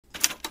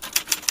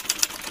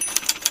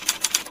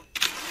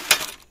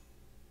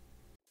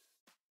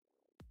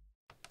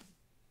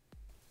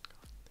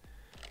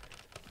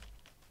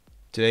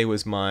Today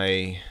was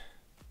my,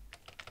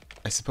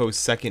 I suppose,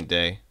 second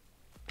day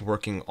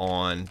working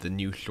on the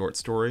new short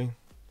story.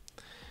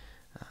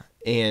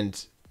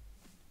 And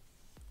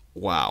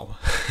wow.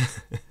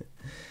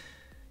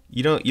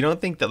 You don't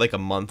think that like a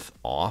month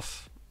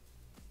off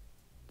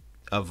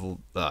of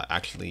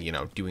actually,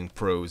 doing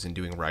prose and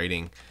doing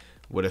writing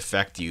would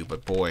affect you,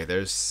 but boy,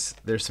 there's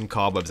some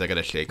cobwebs I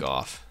gotta shake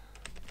off.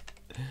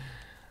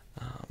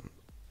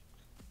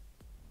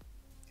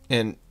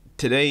 And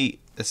today,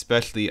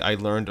 especially, I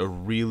learned a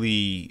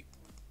really,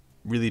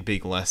 really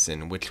big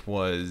lesson, which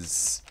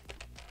was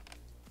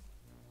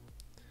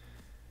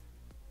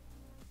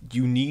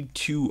you need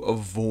to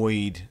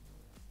avoid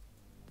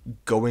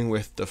going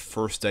with the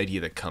first idea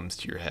that comes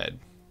to your head.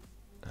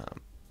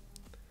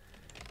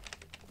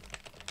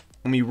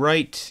 When we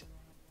write,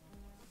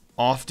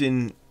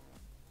 often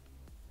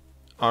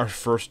our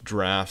first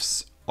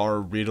drafts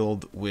are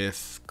riddled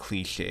with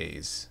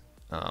cliches,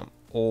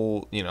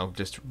 old,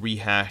 just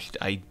rehashed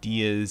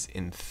ideas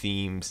and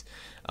themes,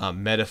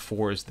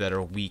 metaphors that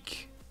are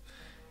weak.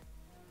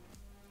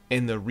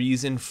 And the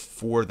reason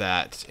for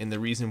that, and the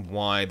reason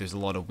why there's a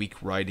lot of weak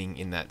writing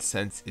in that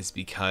sense, is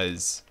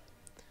because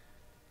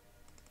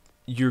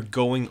you're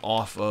going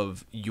off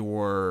of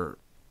your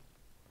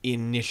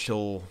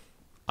initial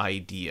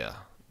idea,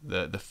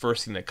 the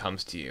first thing that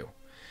comes to you.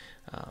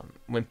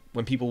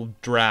 When people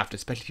draft,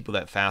 especially people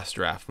that fast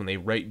draft, when they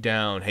write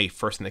down, hey,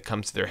 first thing that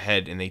comes to their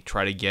head, and they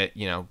try to get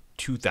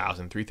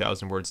 2,000,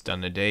 3,000 words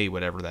done a day,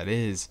 whatever that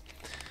is,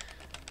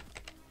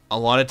 a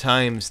lot of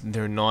times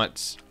they're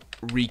not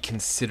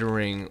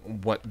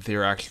reconsidering what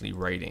they're actually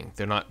writing.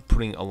 They're not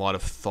putting a lot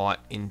of thought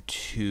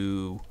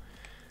into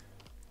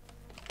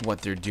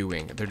what they're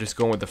doing. They're just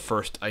going with the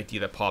first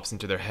idea that pops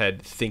into their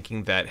head,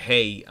 thinking that,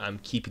 hey, I'm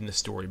keeping the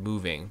story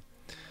moving.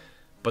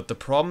 But the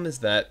problem is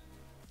that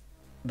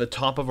the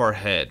top of our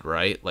head,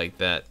 right, like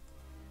that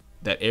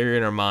area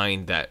in our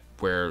mind that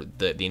where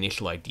the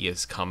initial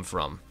ideas come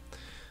from,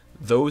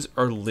 those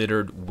are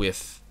littered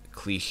with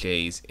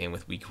cliches and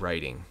with weak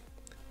writing,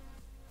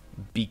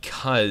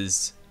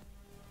 because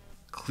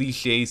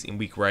cliches and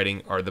weak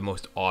writing are the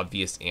most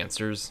obvious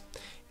answers,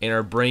 and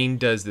our brain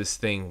does this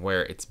thing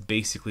where it's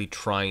basically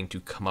trying to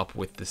come up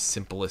with the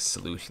simplest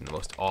solution, the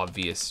most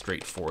obvious,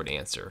 straightforward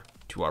answer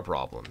to our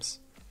problems.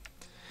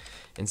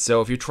 And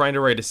so if you're trying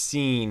to write a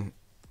scene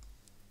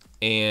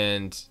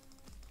and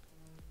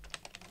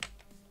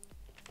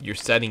you're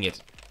setting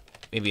it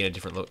maybe in a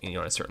different, in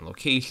a certain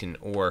location,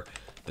 or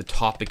the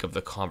topic of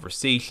the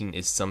conversation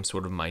is some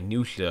sort of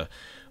minutia,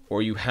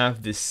 or you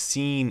have this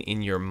scene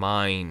in your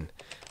mind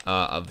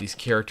of these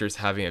characters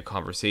having a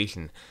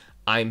conversation,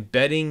 I'm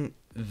betting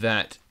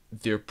that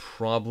they're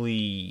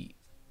probably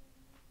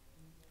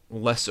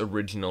less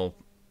original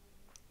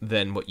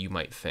than what you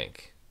might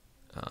think,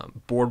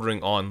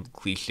 bordering on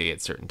cliche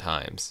at certain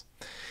times.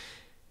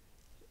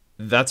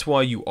 That's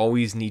why you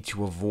always need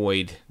to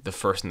avoid the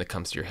first thing that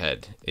comes to your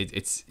head.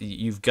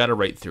 You've got to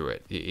write through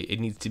it. It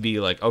needs to be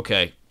like,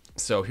 okay,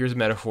 so here's a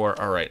metaphor.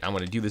 All right, I'm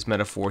going to do this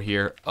metaphor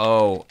here.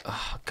 Oh,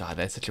 God,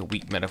 that's such a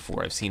weak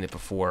metaphor. I've seen it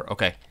before.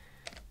 Okay,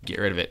 get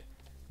rid of it.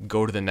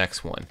 Go to the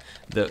next one.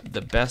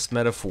 The best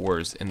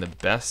metaphors and the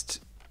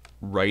best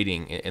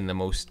writing and the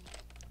most,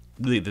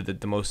 really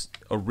the most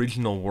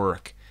original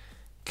work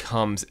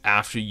comes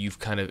after you've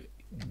kind of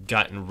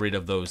gotten rid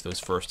of those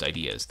first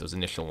ideas, those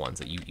initial ones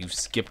that you've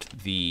skipped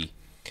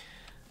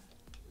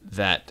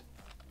that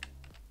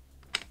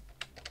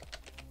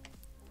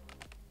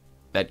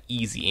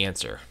easy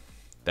answer,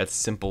 that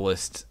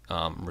simplest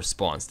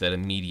response, that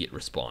immediate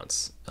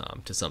response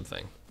to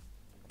something.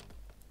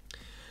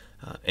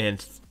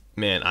 And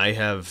man, I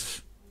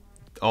have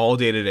all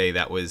day today.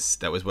 That was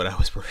what I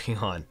was working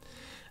on.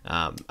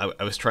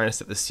 I was trying to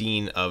set the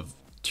scene of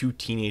two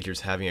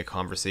teenagers having a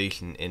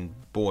conversation, and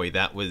boy,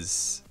 that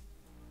was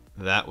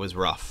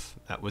rough.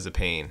 That was a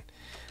pain.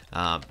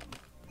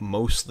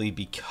 Mostly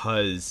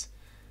because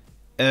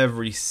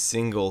every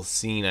single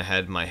scene I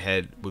had in my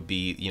head would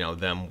be,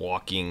 them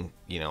walking,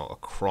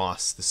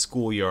 across the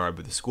schoolyard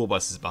with the school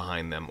buses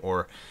behind them,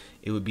 or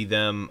it would be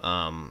them,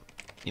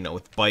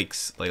 with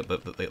bikes,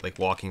 like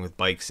walking with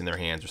bikes in their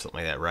hands or something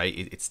like that, right?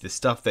 It's the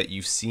stuff that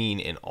you've seen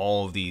in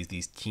all of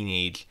these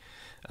teenage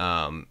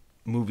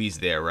movies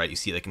there, right? You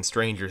see like in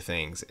Stranger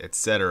Things,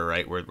 etc.,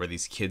 right? Where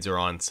these kids are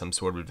on some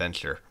sort of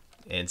adventure.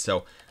 And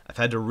so I've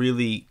had to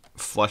really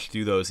flush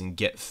through those and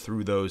get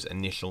through those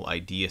initial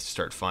ideas to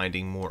start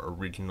finding more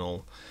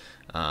original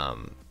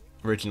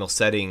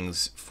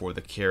settings for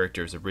the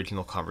characters,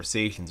 original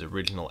conversations,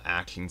 original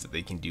actions that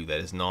they can do that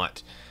is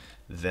not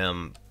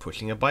them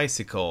pushing a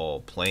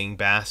bicycle, playing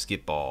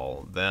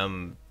basketball,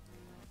 them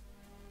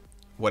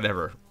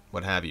whatever,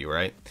 what have you,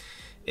 right?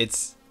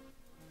 It's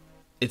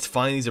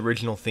finding these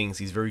original things,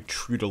 these very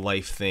true to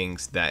life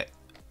things that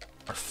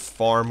are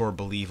far more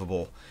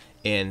believable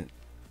and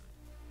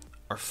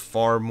are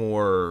far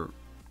more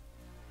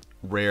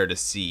rare to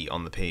see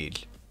on the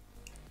page.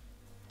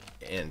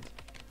 And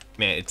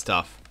man, it's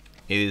tough.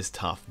 It is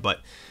tough, but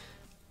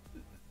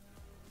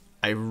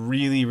I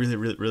really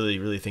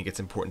think it's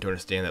important to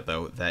understand that,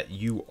 though, that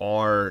you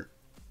are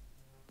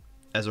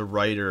as a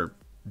writer,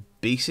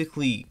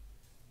 basically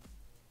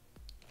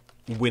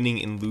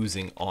winning and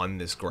losing on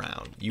this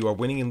ground. You are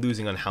winning and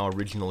losing on how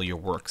original your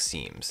work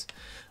seems,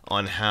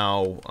 on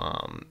how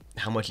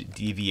much it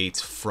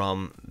deviates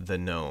from the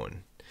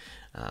known.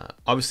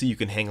 Obviously, you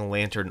can hang a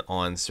lantern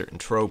on certain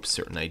tropes,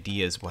 certain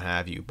ideas, what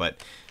have you,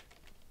 but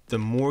the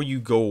more you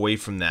go away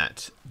from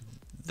that,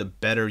 the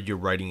better your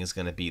writing is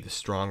going to be, the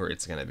stronger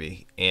it's going to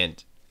be.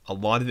 And a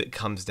lot of it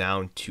comes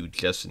down to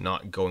just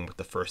not going with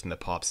the first thing that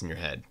pops in your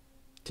head,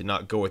 to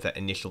not go with that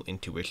initial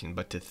intuition,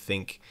 but to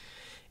think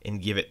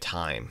and give it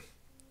time.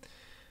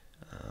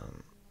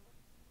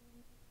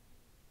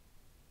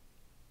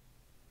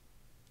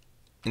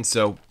 And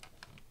so,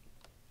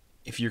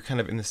 if you're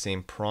kind of in the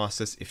same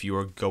process, if you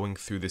are going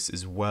through this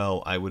as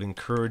well, I would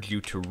encourage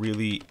you to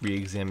really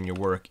re-examine your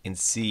work and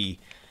see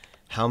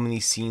how many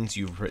scenes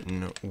you've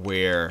written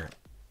where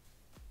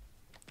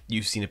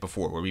you've seen it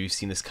before, where you've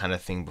seen this kind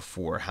of thing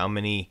before. How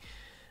many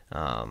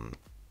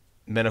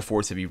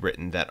metaphors have you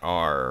written that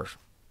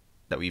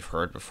we've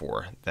heard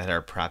before, that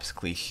are perhaps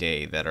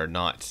cliche, that are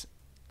not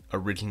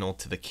original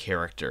to the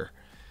character?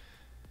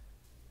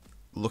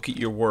 Look at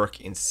your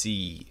work and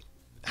see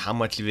how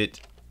much of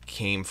it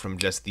came from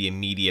just the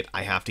immediate,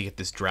 I have to get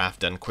this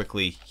draft done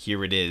quickly,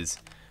 here it is,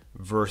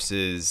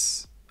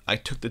 versus I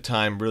took the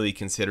time, really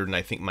considered, and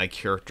I think my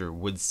character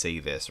would say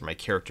this, or my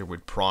character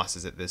would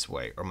process it this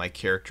way, or my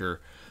character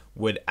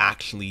would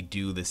actually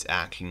do this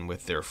action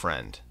with their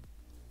friend,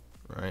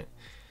 right?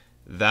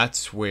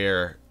 That's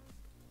where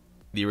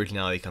the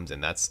originality comes in.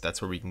 That's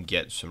where we can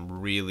get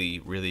some really,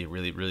 really,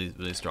 really, really,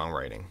 really strong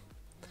writing.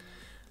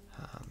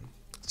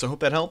 So I hope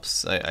that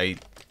helps. I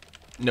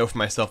know for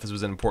myself this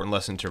was an important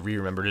lesson to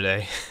remember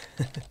today.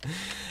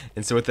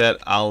 And so with that,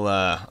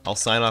 I'll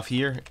sign off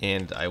here,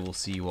 and I will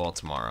see you all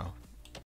tomorrow.